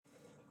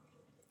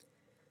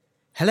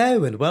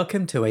Hello and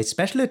welcome to a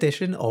special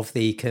edition of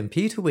the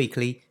Computer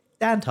Weekly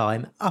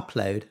Downtime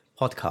Upload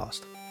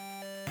podcast.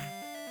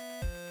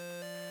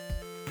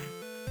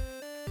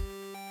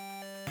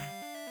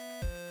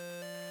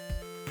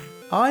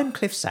 I'm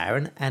Cliff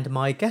Saran and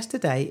my guest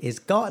today is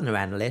Gartner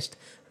analyst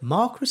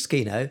Mark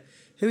Raskino,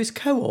 who is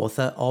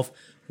co-author of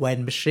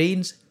When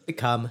Machines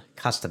Become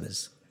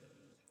Customers.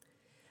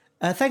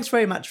 Thanks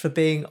very much for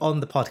being on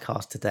the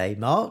podcast today,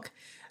 Mark.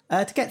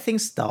 To get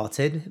things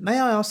started, may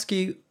I ask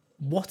you,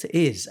 what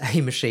is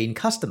a machine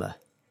customer?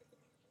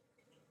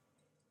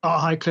 Oh,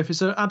 hi, Cliff.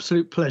 It's an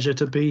absolute pleasure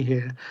to be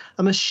here.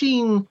 A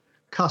machine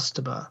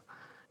customer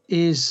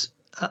is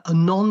a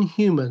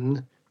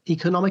non-human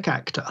economic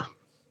actor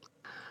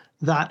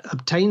that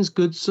obtains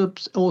goods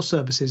or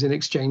services in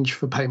exchange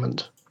for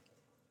payment.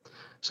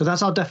 So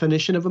that's our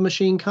definition of a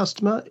machine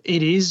customer.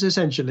 It is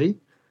essentially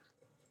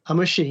a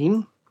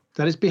machine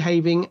that is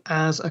behaving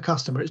as a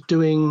customer. It's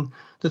doing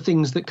the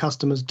things that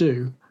customers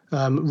do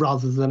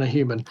rather than a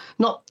human.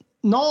 Not,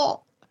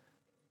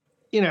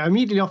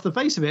 immediately off the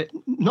face of it,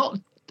 not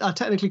a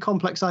technically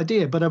complex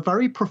idea, but a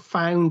very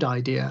profound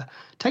idea.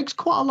 It takes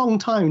quite a long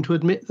time to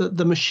admit that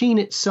the machine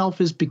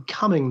itself is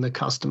becoming the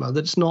customer,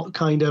 that's not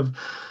kind of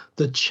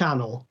the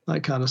channel,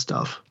 that kind of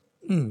stuff.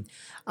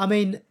 I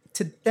mean,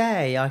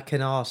 today I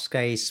can ask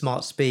a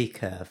smart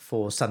speaker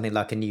for something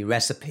like a new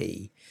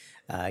recipe,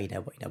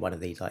 one of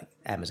these like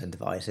Amazon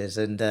devices,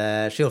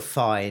 and she'll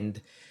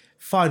find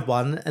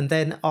one and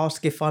then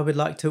ask if I would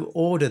like to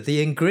order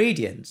the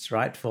ingredients,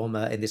 right, from,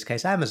 in this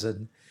case,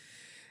 Amazon.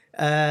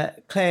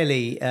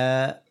 Clearly,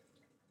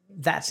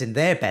 that's in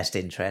their best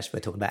interest. We're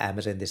talking about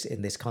Amazon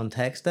in this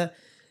context.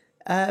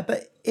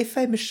 But if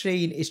a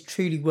machine is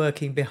truly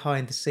working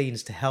behind the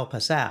scenes to help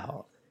us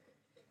out,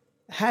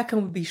 how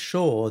can we be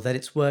sure that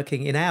it's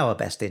working in our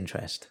best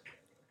interest?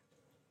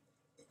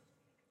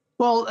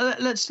 Well,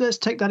 let's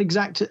take that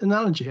exact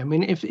analogy. I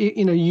mean, if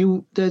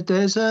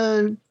there's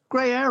a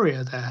grey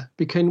area there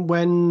between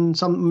when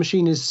some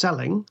machine is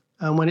selling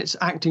and when it's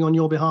acting on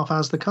your behalf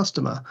as the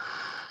customer.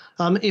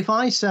 If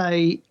I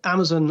say,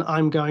 Amazon,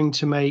 I'm going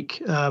to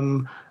make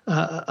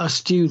a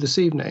stew this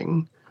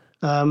evening,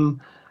 or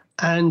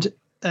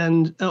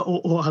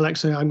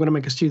Alexa, I'm going to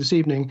make a stew this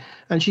evening,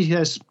 and she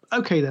says,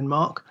 okay then,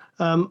 Mark,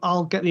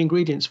 I'll get the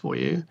ingredients for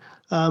you.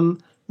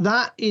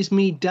 That is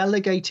me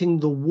delegating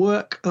the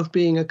work of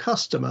being a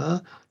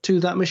customer to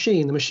that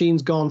machine. The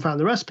machine's gone, found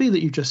the recipe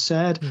that you just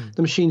said.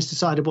 The machine's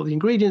decided what the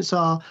ingredients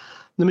are.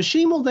 The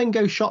machine will then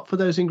go shop for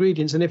those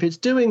ingredients. And if it's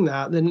doing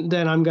that,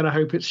 then I'm going to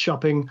hope it's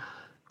shopping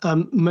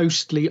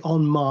mostly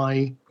on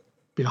my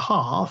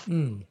behalf.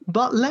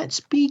 But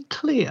let's be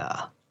clear.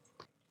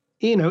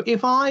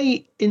 If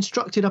I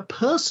instructed a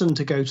person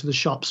to go to the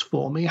shops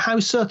for me,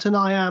 how certain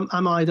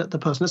am I that the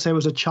person, let's say it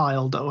was a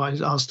child that I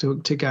was asked to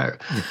go,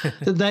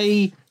 that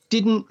they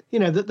didn't,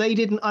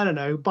 I don't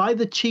know, buy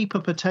the cheaper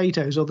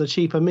potatoes or the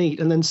cheaper meat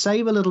and then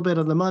save a little bit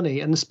of the money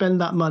and spend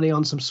that money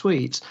on some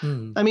sweets.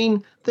 I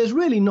mean, there's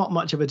really not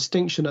much of a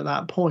distinction at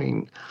that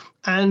point.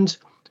 And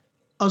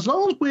as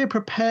long as we're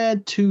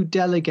prepared to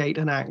delegate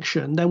an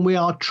action, then we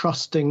are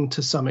trusting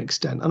to some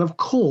extent. And of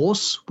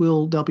course,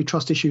 there'll be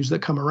trust issues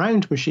that come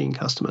around machine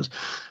customers.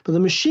 But the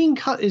machine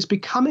is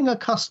becoming a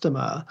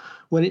customer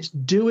when it's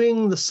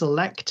doing the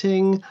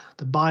selecting,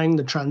 the buying,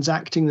 the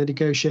transacting, the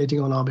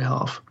negotiating on our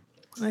behalf.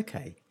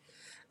 Okay.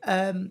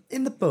 In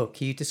the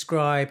book, you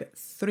describe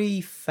 3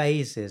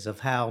 phases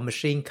of how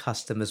machine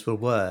customers will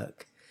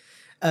work.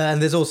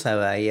 And there's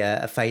also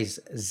a phase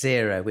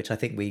 0, which I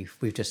think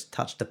we've just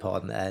touched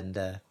upon,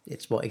 and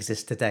it's what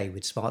exists today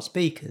with smart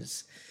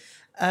speakers.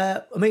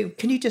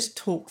 Can you just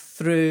talk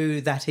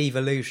through that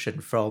evolution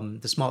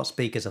from the smart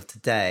speakers of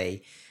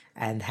today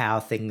and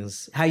how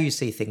you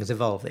see things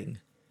evolving?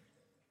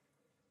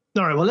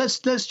 All right. Well, let's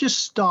just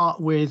start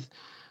with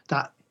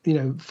that.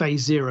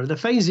 Phase 0. The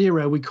phase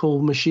 0 we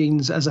call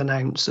machines as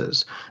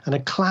announcers, and a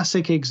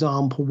classic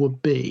example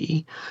would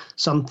be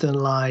something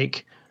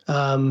like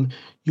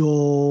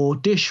your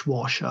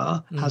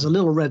dishwasher has a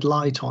little red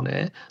light on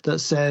it that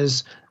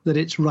says that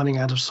it's running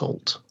out of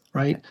salt,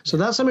 right? Okay. So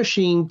that's a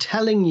machine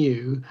telling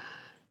you,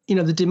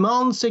 the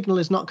demand signal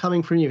is not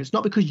coming from you. It's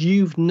not because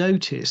you've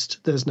noticed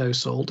there's no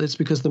salt. It's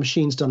because the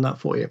machine's done that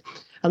for you.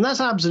 And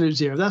that's absolute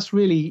 0. That's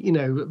really,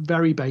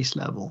 very base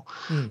level.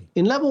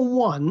 In level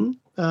 1,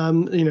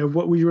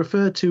 what we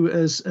refer to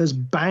as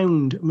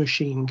bound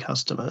machine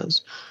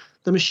customers,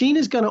 the machine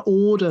is going to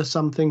order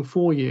something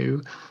for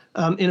you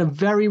in a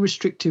very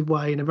restrictive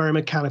way, in a very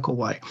mechanical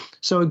way.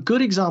 So a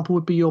good example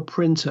would be your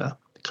printer,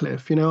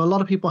 Cliff. A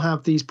lot of people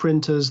have these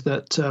printers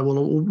that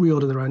will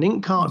reorder their own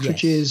ink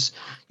cartridges.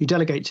 Yes. You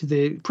delegate to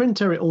the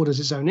printer, it orders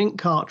its own ink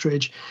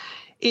cartridge.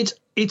 It's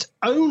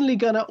only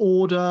going to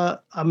order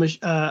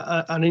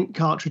an ink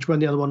cartridge when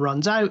the other one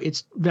runs out.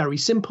 It's very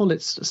simple.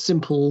 It's a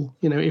simple,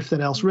 if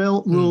then else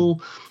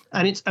rule.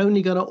 And it's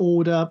only going to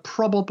order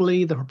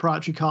probably the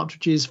proprietary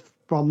cartridges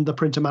from the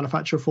printer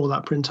manufacturer for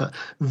that printer.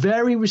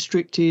 Very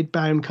restricted,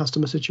 bound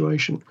customer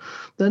situation.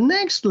 The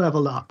next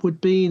level up would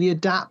be the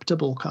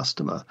adaptable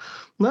customer.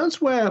 And that's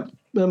where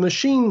the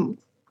machine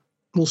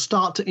will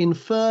start to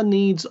infer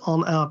needs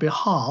on our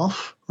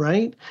behalf,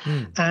 right?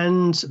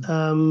 And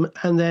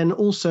then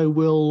also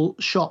will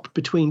shop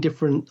between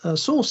different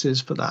sources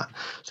for that.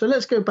 So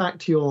let's go back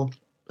to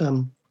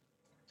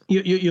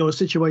your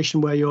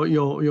situation where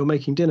you're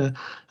making dinner.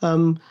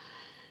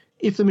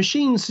 If the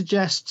machine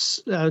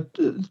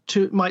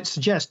might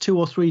suggest 2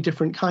 or 3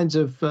 different kinds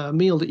of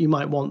meal that you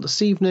might want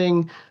this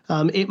evening,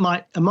 it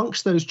might,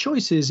 amongst those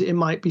choices, it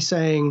might be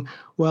saying,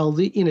 well,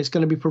 it's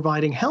going to be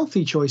providing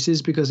healthy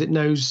choices because it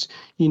knows,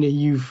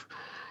 you've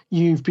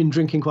been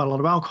drinking quite a lot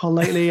of alcohol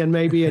lately, and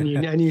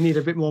you need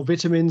a bit more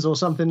vitamins or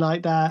something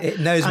like that. It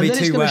knows me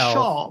too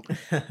well.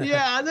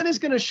 Yeah, and then it's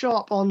going to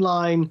shop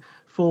online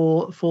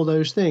for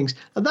those things.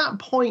 At that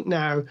point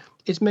now,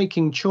 it's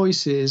making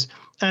choices,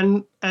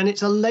 and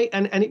it's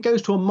and it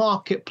goes to a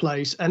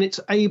marketplace, and it's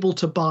able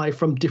to buy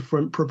from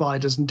different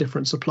providers and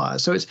different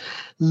suppliers. So it's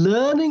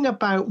learning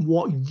about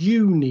what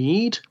you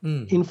need,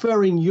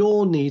 inferring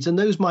your needs, and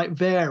those might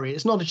vary.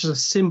 It's not just a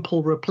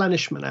simple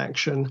replenishment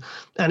action,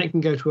 and it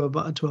can go to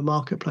a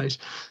marketplace.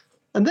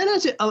 And then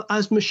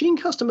as machine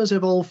customers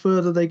evolve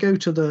further, they go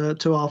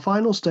to our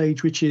final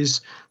stage, which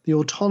is the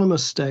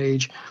autonomous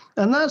stage,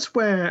 and that's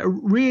where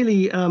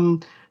really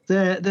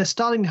they're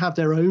starting to have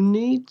their own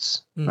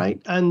needs, right?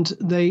 And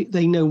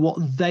they know what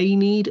they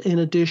need in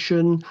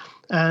addition,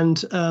 and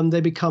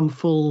they become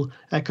full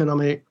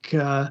economic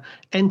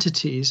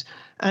entities,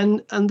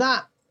 and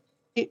that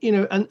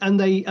and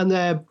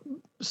they're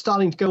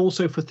starting to go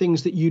also for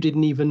things that you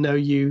didn't even know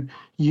you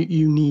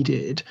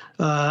needed,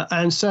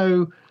 and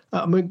so.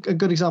 A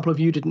good example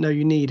of you didn't know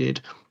you needed.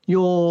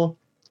 Your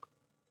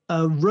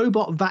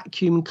robot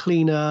vacuum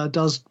cleaner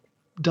does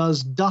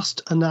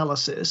dust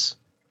analysis.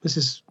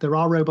 There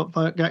are robot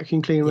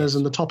vacuum cleaners, yes,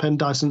 and the top end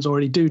Dysons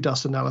already do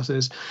dust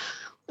analysis,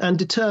 and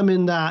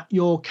determine that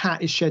your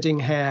cat is shedding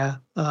hair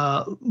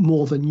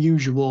more than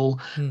usual,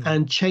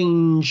 and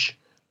change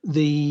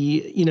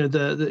the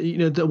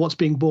what's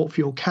being bought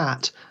for your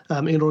cat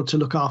in order to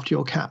look after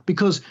your cat,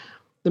 because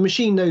the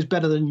machine knows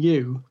better than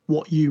you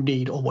what you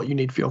need or what you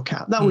need for your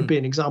cat. That would be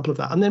an example of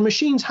that. And then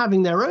machines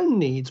having their own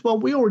needs. Well,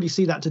 we already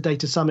see that today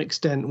to some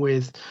extent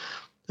with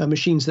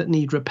machines that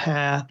need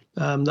repair,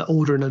 that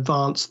order in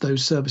advance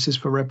those services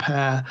for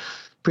repair,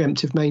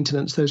 preemptive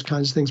maintenance, those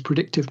kinds of things,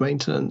 predictive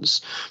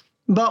maintenance.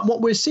 But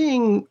what we're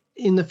seeing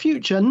in the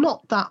future,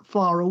 not that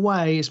far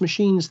away, is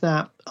machines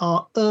that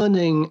are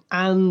earning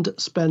and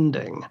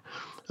spending.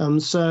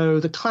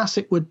 So the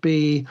classic would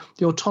be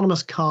the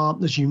autonomous car.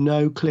 As you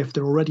know, Cliff,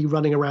 they're already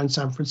running around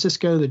San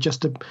Francisco. They're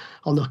just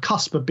on the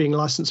cusp of being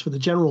licensed for the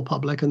general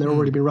public, and they've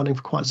already been running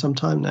for quite some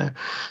time now.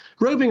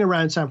 Roving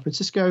around San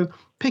Francisco,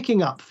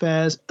 picking up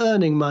fares,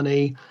 earning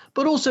money,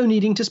 but also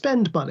needing to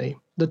spend money.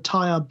 The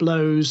tire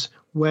blows.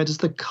 Where does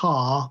the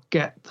car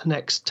get the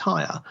next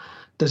tire?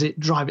 Does it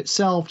drive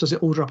itself? Does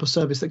it order up a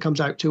service that comes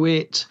out to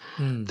it?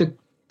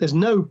 There's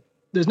no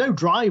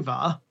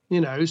driver,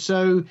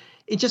 so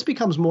it just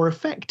becomes more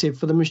effective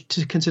for them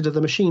to consider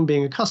the machine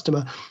being a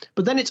customer.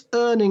 But then it's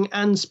earning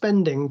and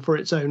spending for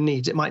its own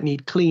needs. It might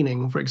need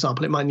cleaning, for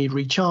example. It might need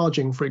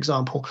recharging, for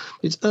example.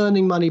 It's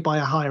earning money by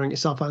hiring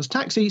itself as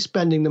taxi,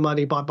 spending the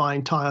money by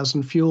buying tires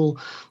and fuel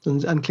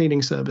and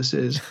cleaning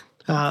services.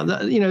 And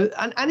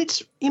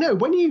it's,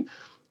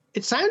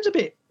 it sounds a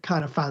bit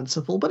kind of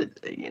fanciful, but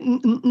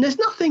there's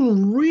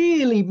nothing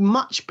really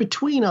much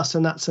between us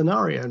in that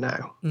scenario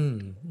now.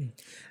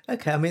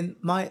 Okay, I mean,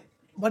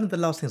 one of the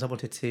last things I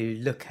wanted to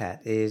look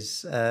at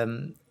is,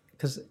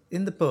 because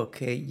in the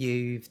book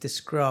you've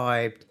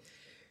described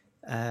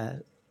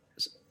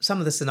some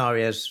of the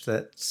scenarios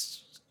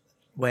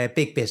where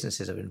big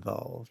businesses are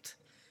involved,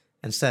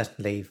 and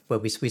certainly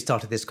when we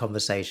started this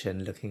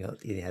conversation looking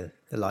at the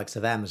likes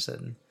of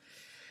Amazon.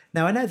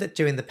 Now, I know that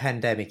during the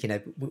pandemic,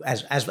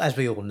 as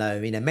we all know,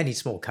 many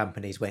small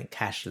companies went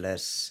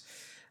cashless,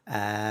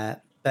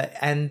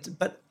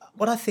 but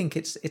what I think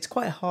it's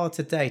quite hard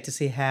today to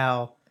see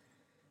how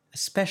a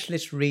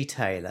specialist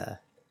retailer,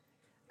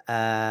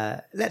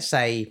 let's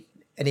say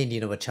an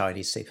Indian or a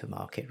Chinese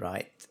supermarket,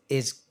 right,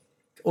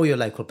 or your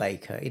local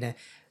baker,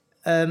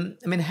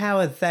 how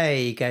are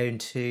they going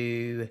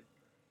to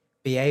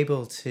be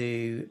able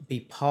to be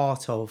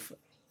part of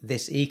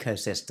this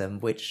ecosystem,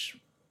 which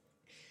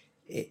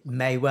it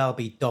may well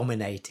be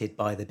dominated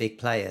by the big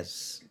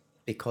players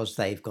because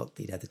they've got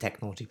the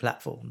technology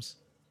platforms?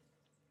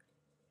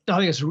 I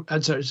think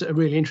it's a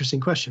really interesting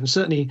question.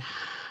 Certainly,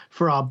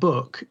 for our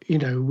book,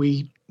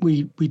 we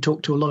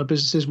talk to a lot of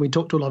businesses. We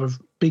talk to a lot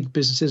of big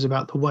businesses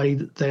about the way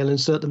that they'll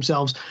insert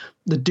themselves,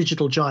 the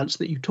digital giants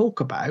that you talk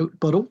about,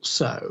 but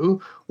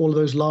also all of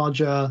those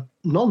larger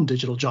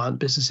non-digital giant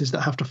businesses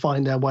that have to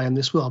find their way in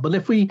this world. But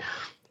if we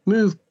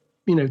move,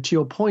 to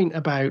your point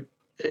about,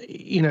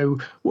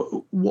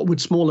 what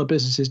would smaller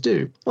businesses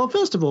do? Well,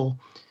 first of all,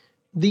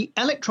 the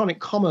electronic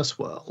commerce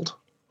world,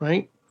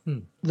 right?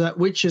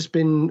 Which has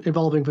been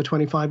evolving for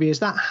 25 years,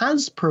 that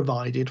has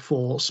provided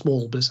for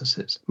small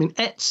businesses. I mean,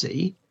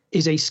 Etsy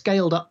is a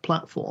scaled up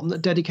platform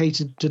that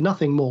dedicated to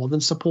nothing more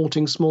than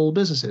supporting small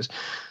businesses.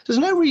 There's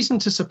no reason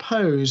to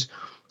suppose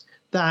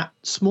that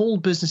small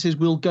businesses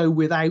will go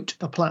without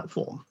a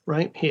platform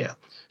right here.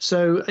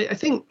 So I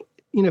think,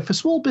 for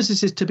small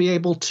businesses to be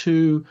able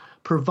to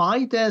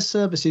provide their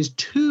services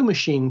to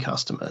machine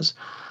customers,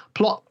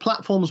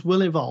 platforms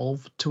will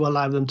evolve to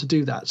allow them to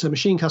do that. So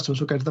machine customers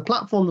will go to the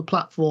platform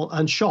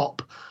and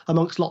shop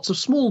amongst lots of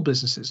small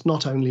businesses,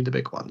 not only the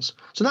big ones.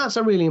 So that's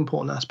a really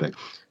important aspect.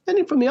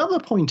 Then from the other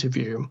point of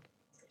view,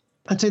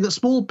 I'd say that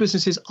small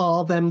businesses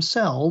are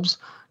themselves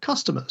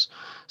customers.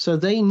 So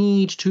they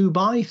need to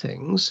buy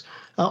things.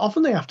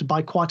 Often they have to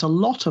buy quite a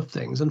lot of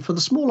things. And for the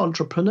small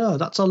entrepreneur,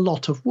 that's a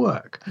lot of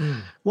work.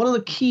 One of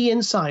the key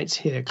insights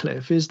here,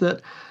 Cliff, is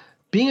that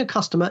being a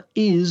customer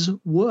is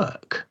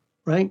work,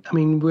 right? I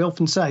mean, we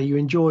often say you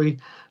enjoy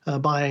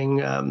buying,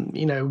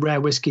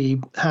 rare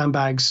whiskey,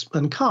 handbags,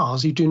 and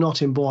cars. You do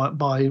not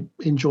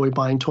enjoy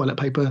buying toilet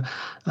paper,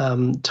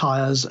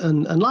 tires,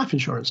 and life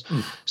insurance.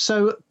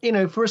 So,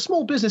 for a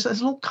small business,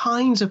 there's all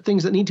kinds of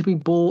things that need to be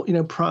bought.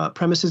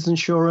 Premises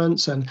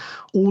insurance and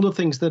all the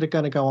things that are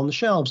going to go on the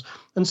shelves.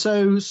 And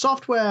so,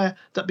 software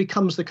that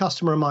becomes the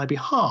customer on my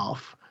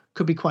behalf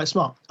could be quite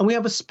smart. And we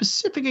have a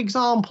specific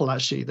example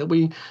actually that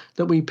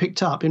we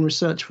picked up in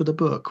research for the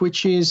book,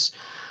 which is,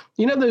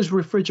 those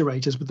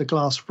refrigerators with the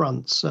glass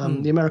fronts,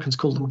 the Americans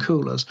call them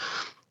coolers.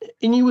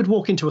 And you would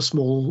walk into a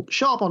small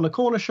shop, on a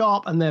corner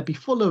shop, and they'd be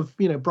full of,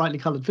 brightly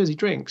colored fizzy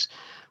drinks.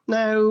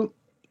 Now,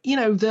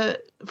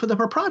 for the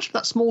proprietor of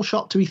that small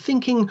shop to be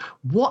thinking,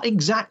 what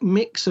exact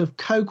mix of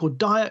Coke or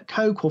Diet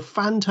Coke or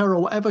Fanta or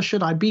whatever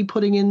should I be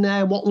putting in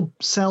there? What will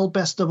sell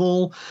best of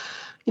all?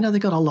 They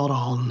got a lot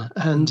on,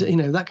 and,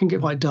 that can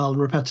get quite dull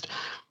and repetitive.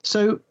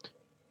 So,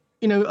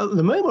 at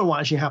the moment, what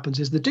actually happens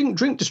is the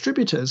drink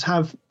distributors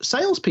have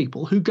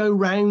salespeople who go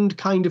round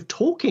kind of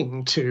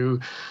talking to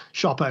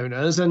shop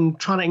owners and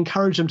trying to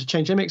encourage them to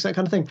change their mix, that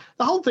kind of thing.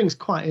 The whole thing's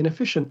quite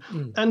inefficient.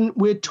 And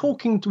we've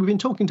been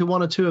talking to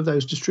one or two of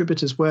those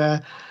distributors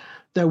where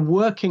they're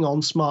working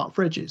on smart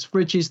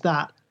fridges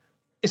that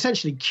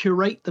essentially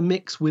curate the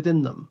mix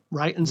within them,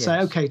 right? And say,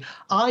 okay,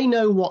 I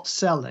know what's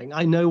selling.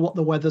 I know what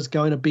the weather's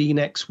going to be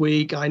next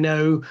week. I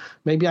know,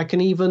 maybe I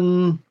can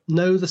even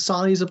know the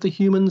size of the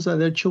humans,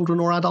 they're children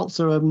or adults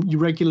that are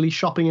regularly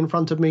shopping in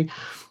front of me.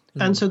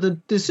 And so the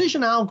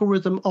decision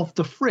algorithm of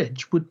the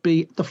fridge would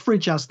be, the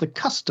fridge as the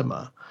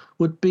customer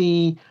would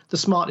be the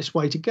smartest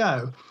way to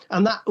go.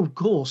 And that, of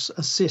course,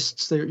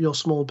 assists your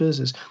small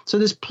business. So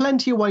there's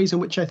plenty of ways in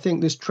which I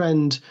think this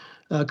trend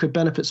could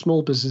benefit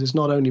small businesses,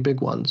 not only big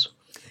ones.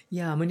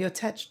 Yeah, I mean,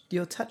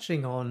 you're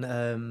touching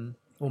on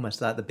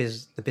almost like the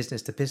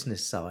business to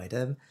business side.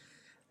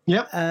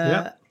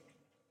 Yeah.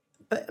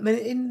 But I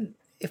mean,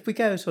 if we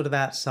go sort of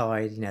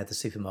outside, the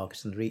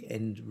supermarkets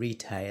and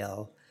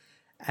retail,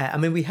 I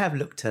mean, we have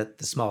looked at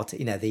the smart,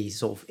 the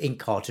sort of ink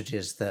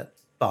cartridges that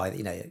buy,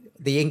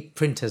 the ink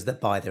printers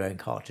that buy their own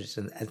cartridges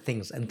and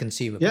things and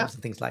consumables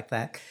and things like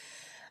that.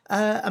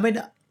 I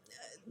mean,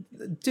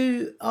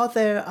 are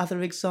there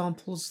other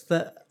examples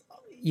that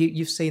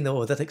you've seen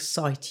or that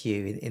excite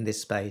you in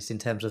this space in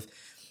terms of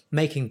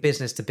making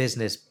business to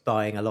business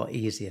buying a lot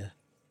easier?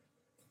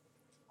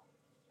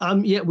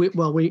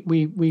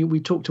 We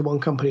talked to one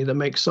company that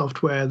makes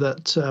software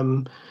that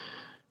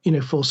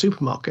for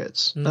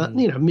supermarkets,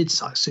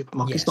 mid-sized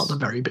supermarkets, not the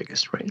very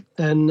biggest, right?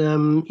 And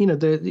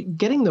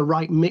getting the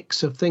right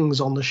mix of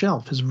things on the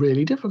shelf is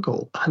really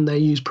difficult, and they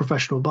use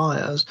professional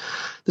buyers.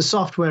 The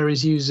software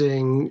is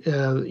using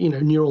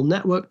neural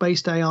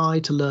network-based AI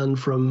to learn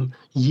from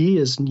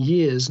years and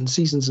years and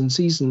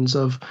seasons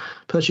of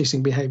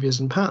purchasing behaviors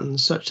and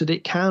patterns, such that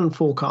it can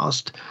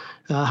forecast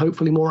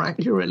hopefully more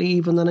accurately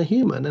even than a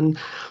human. And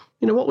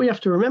what we have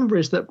to remember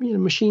is that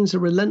machines are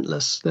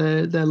relentless.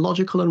 They're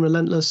logical and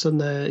relentless, and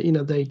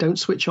they don't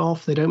switch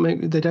off. They don't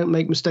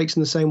make mistakes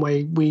in the same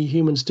way we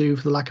humans do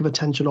for the lack of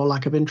attention or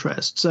lack of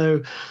interest.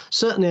 So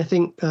certainly, I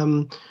think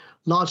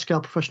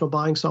large-scale professional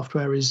buying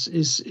software is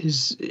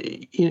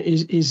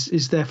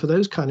there for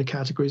those kind of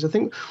categories. I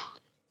think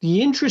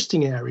the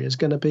interesting area is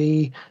going to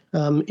be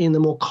in the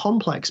more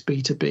complex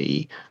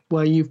B2B,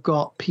 where you've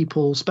got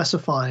people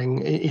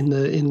specifying in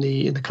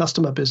the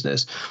customer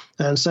business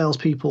and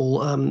salespeople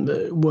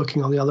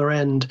working on the other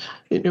end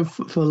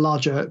for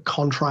larger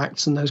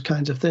contracts and those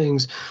kinds of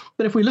things.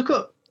 But if we look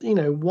at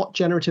what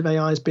generative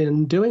AI has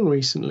been doing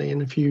recently,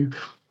 and if you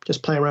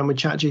just play around with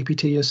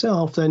ChatGPT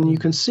yourself, then you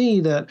can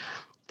see that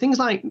things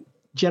like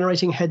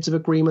generating heads of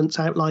agreements,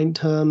 outline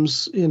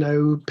terms,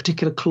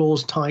 particular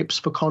clause types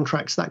for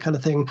contracts, that kind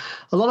of thing.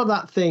 A lot of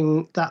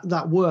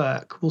that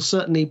work will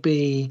certainly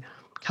be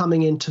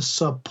coming in to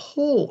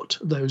support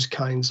those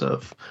kinds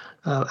of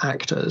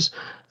actors.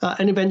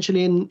 And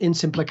eventually in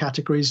simpler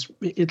categories,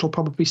 it'll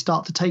probably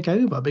start to take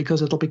over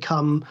because it'll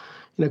become,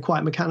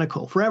 quite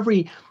mechanical. For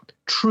every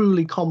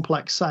truly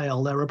complex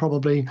sale, there are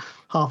probably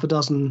half a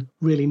dozen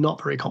really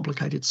not very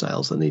complicated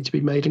sales that need to be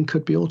made and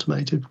could be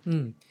automated.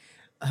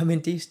 I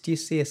mean, do you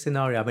see a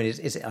scenario? I mean,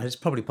 it's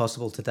probably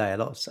possible today. A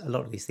lot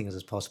of these things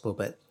is possible,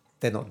 but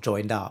they're not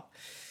joined up.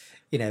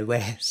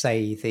 Where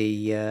say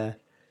the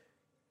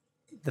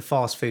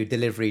fast food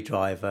delivery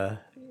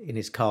driver in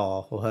his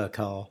car or her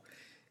car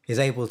is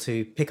able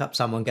to pick up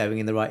someone going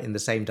in the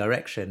same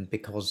direction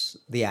because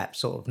the app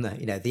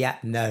the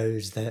app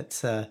knows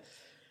that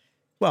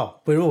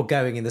we're all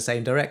going in the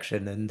same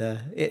direction, and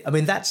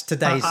that's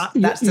today's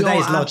you're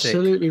logic.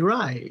 Absolutely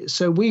right.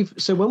 So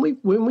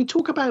when we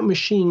talk about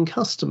machine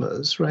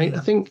customers, right? I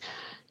think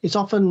it's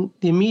often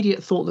the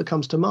immediate thought that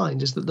comes to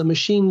mind is that the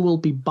machine will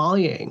be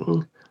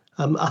buying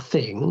a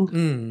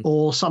thing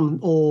or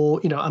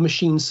a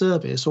machine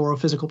service or a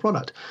physical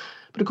product,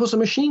 but of course a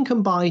machine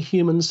can buy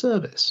human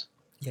service.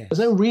 Yes. There's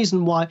no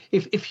reason why,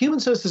 if human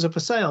services are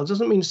for sale, it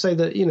doesn't mean to say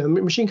that,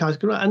 machine cars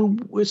can.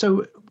 And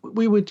so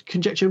we would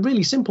conjecture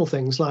really simple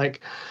things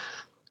like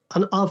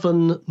an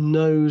oven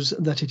knows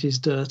that it is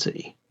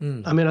dirty.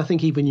 I mean, I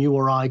think even you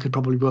or I could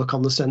probably work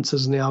on the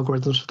sensors and the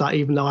algorithms for that,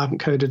 even though I haven't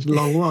coded in a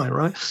long while,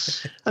 right?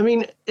 I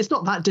mean, it's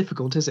not that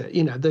difficult, is it?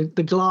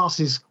 The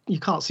glass is, you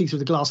can't see through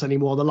the glass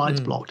anymore, the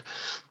light's blocked.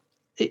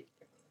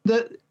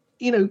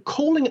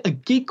 Calling a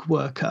gig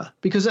worker,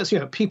 because that's,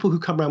 people who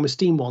come around with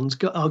Steam wands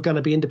are going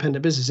to be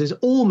independent businesses,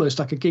 almost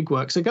like a gig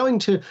work. So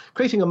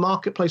creating a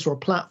marketplace or a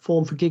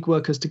platform for gig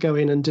workers to go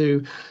in and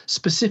do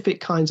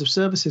specific kinds of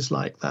services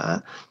like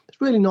that,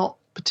 it's really not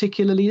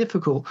particularly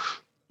difficult.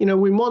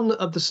 In one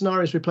of the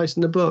scenarios we placed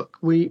in the book,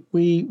 we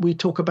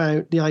talk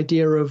about the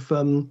idea of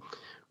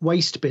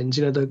waste bins,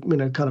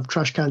 the kind of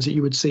trash cans that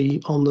you would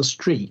see on the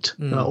street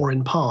or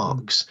in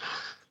parks.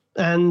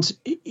 And,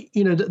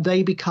 that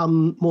they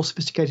become more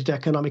sophisticated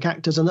economic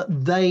actors and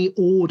that they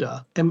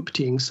order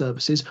emptying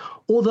services,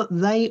 or that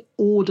they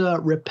order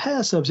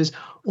repair services,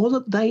 or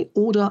that they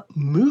order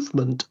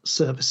movement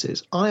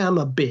services. I am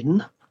a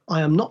bin.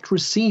 I am not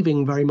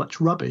receiving very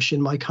much rubbish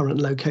in my current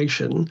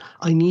location.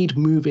 I need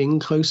moving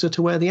closer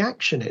to where the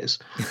action is,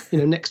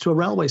 next to a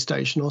railway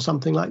station or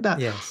something like that.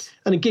 Yes.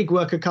 And a gig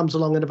worker comes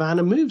along in a van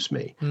and moves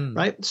me,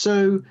 right?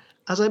 So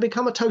as I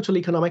become a total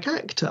economic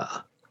actor,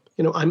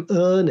 I'm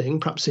earning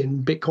perhaps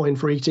in Bitcoin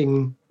for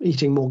eating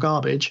more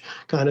garbage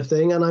kind of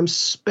thing, and I'm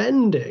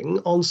spending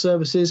on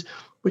services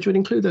which would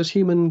include those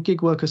human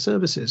gig worker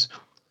services.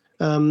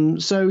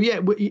 Those are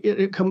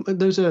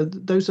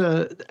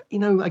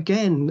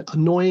again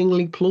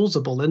annoyingly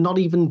plausible. They're not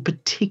even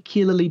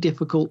particularly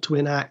difficult to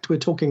enact. We're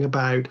talking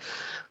about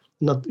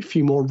a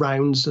few more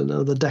rounds and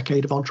another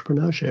decade of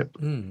entrepreneurship.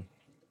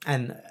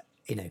 And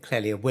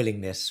clearly a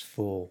willingness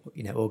for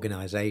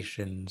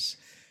organizations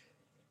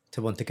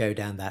to want to go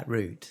down that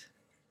route.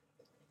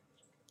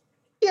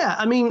 Yeah,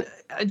 I mean,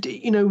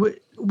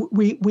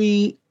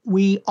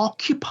 we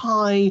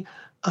occupy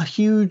a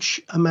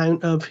huge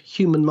amount of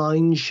human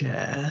mind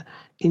share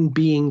in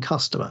being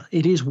customer.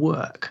 It is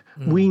work.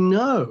 We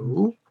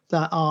know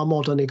that our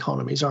modern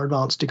economies, our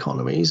advanced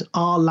economies,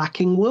 are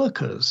lacking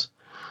workers.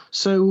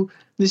 So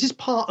this is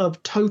part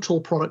of total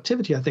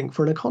productivity, I think,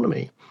 for an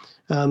economy.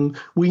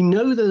 We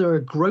know that there are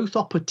growth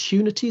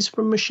opportunities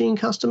from machine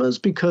customers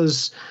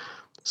because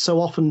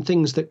so often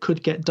things that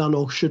could get done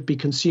or should be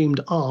consumed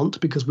aren't,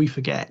 because we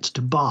forget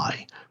to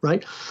buy,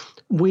 right?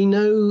 We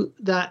know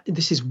that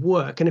this is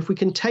work. And if we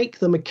can take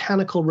the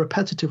mechanical,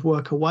 repetitive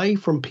work away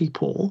from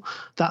people,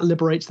 that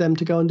liberates them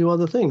to go and do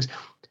other things.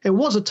 It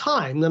was a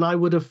time then I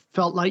would have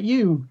felt like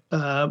you,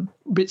 a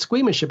bit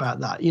squeamish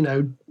about that,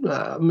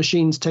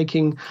 machines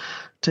taking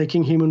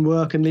human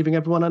work and leaving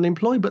everyone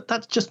unemployed. But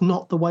that's just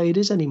not the way it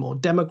is anymore.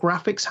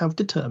 Demographics have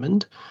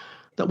determined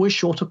that we're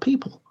short of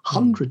people,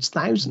 hundreds,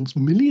 thousands,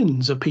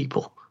 millions of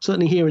people.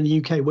 Certainly here in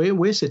the UK, where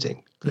we're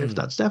sitting, if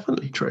that's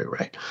definitely true,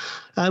 right?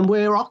 And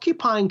we're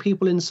occupying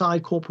people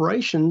inside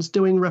corporations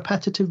doing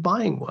repetitive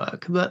buying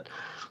work that,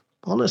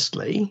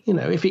 honestly,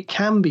 if it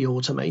can be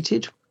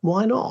automated,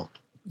 why not?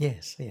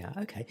 Yes, yeah,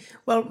 okay.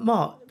 Well,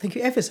 Mark, thank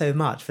you ever so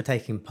much for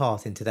taking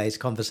part in today's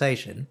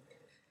conversation.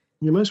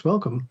 You're most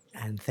welcome.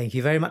 And thank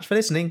you very much for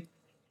listening.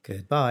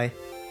 Goodbye.